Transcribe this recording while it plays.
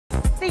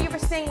Thank you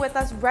for staying with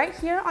us right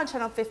here on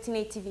Channel 15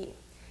 ATV.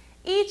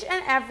 Each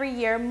and every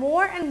year,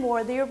 more and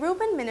more, the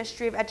Aruban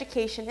Ministry of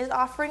Education is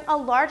offering a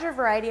larger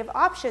variety of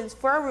options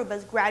for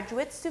Aruba's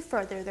graduates to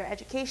further their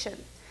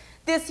education.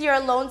 This year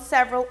alone,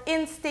 several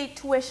in-state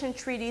tuition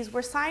treaties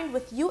were signed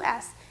with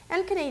U.S.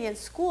 and Canadian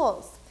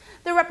schools.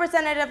 The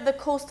representative of the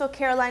Coastal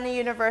Carolina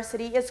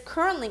University is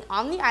currently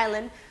on the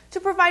island to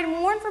provide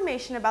more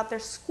information about their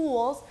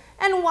schools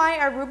and why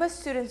Aruba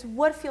students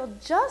would feel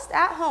just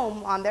at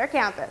home on their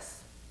campus.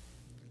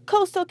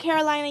 Coastal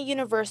Carolina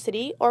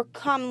University, or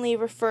commonly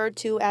referred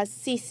to as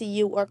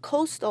CCU or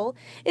Coastal,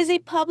 is a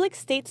public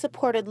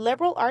state-supported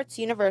liberal arts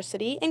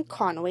university in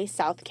Conway,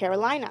 South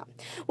Carolina,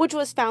 which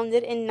was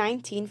founded in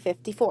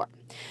 1954.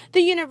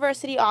 The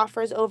university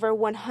offers over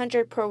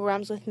 100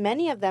 programs, with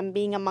many of them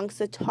being amongst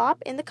the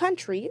top in the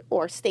country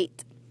or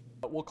state.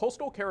 Well,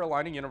 Coastal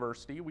Carolina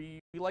University, we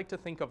like to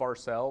think of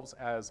ourselves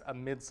as a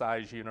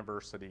mid-sized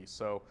university,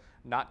 so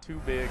not too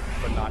big,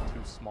 but not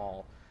too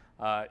small.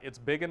 It's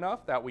big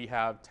enough that we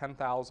have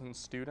 10,000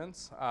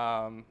 students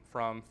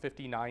from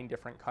 59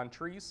 different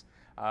countries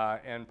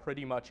and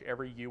pretty much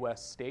every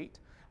U.S. state.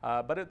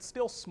 But it's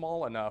still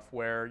small enough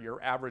where your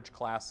average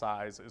class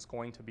size is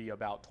going to be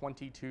about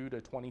 22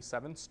 to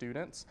 27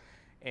 students,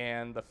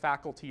 and the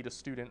faculty to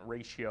student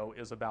ratio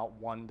is about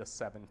 1 to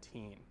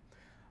 17.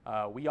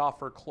 We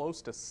offer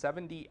close to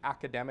 70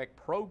 academic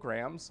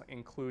programs,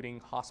 including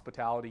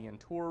hospitality and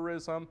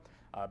tourism,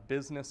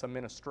 business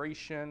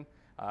administration,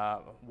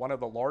 one of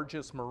the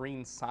largest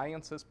marine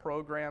sciences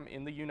program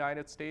in the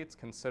United States,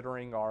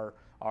 considering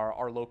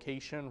our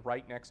location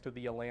right next to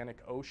the Atlantic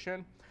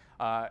Ocean,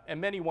 and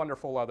many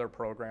wonderful other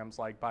programs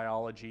like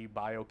biology,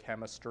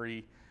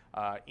 biochemistry,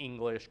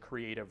 English,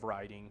 creative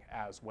writing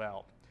as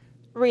well.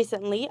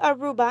 Recently,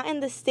 Aruba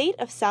and the state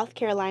of South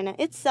Carolina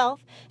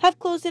itself have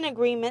closed an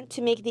agreement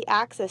to make the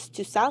access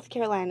to South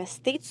Carolina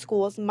state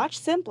schools much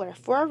simpler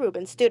for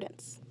Aruban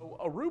students.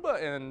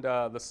 Aruba and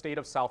the state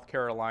of South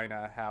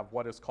Carolina have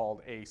what is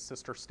called a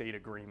sister state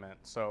agreement.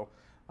 So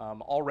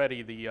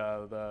already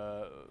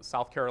the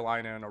South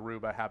Carolina and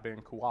Aruba have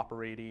been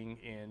cooperating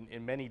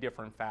in many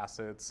different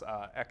facets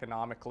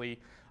economically,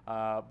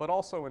 but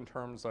also in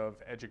terms of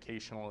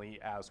educationally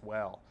as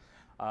well.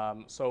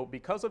 So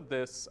because of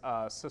this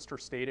sister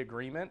state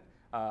agreement,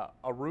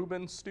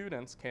 Aruban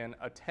students can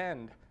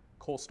attend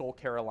Coastal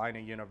Carolina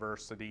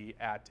University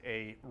at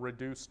a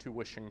reduced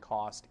tuition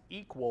cost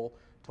equal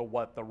to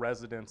what the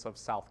residents of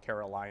South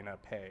Carolina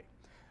pay.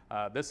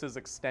 This is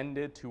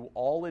extended to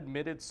all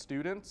admitted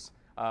students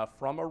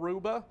from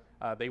Aruba.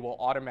 They will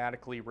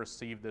automatically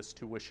receive this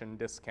tuition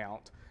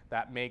discount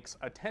that makes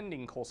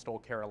attending Coastal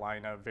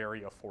Carolina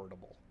very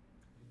affordable.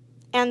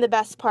 And the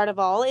best part of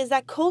all is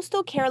that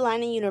Coastal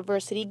Carolina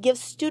University gives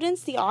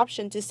students the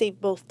option to save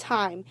both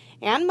time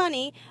and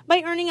money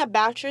by earning a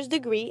bachelor's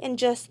degree in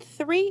just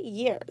 3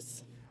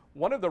 years.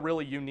 One of the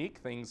really unique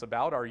things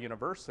about our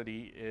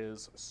university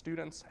is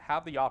students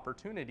have the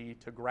opportunity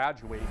to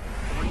graduate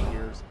in 3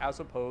 years as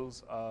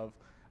opposed of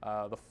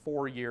the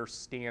 4-year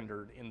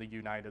standard in the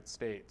United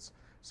States.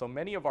 So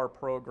many of our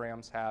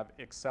programs have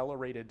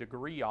accelerated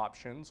degree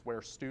options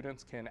where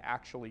students can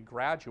actually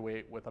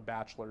graduate with a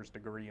bachelor's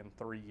degree in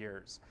 3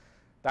 years.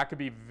 That could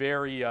be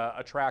very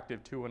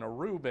attractive to an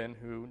Aruban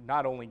who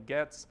not only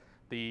gets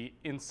the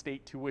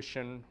in-state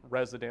tuition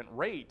resident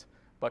rate,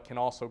 but can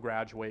also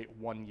graduate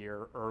 1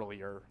 year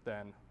earlier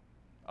than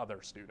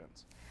other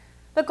students.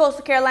 The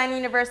Coastal Carolina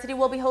University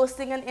will be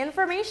hosting an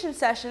information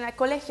session at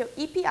Colegio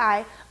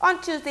EPI on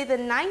Tuesday the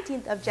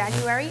 19th of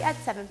January at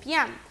 7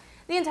 p.m.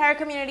 The entire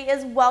community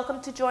is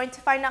welcome to join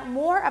to find out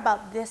more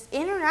about this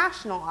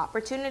international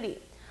opportunity.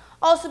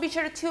 Also, be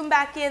sure to tune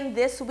back in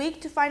this week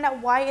to find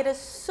out why it is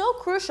so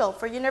crucial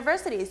for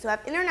universities to have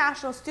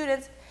international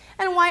students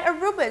and why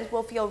Arubans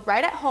will feel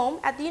right at home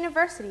at the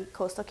University of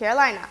Coastal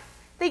Carolina.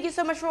 Thank you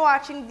so much for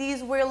watching.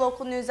 These were your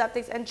local news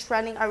updates and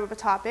trending Aruba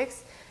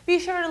topics. Be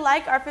sure to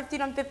like our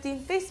 15 on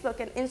 15 Facebook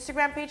and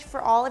Instagram page for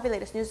all of your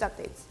latest news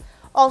updates.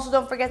 Also,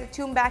 don't forget to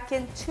tune back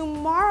in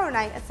tomorrow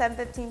night at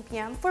 7:15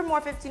 p.m. for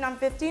more 15 on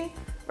 15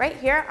 right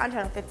here on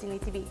Channel 15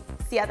 ATV.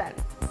 See ya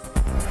then.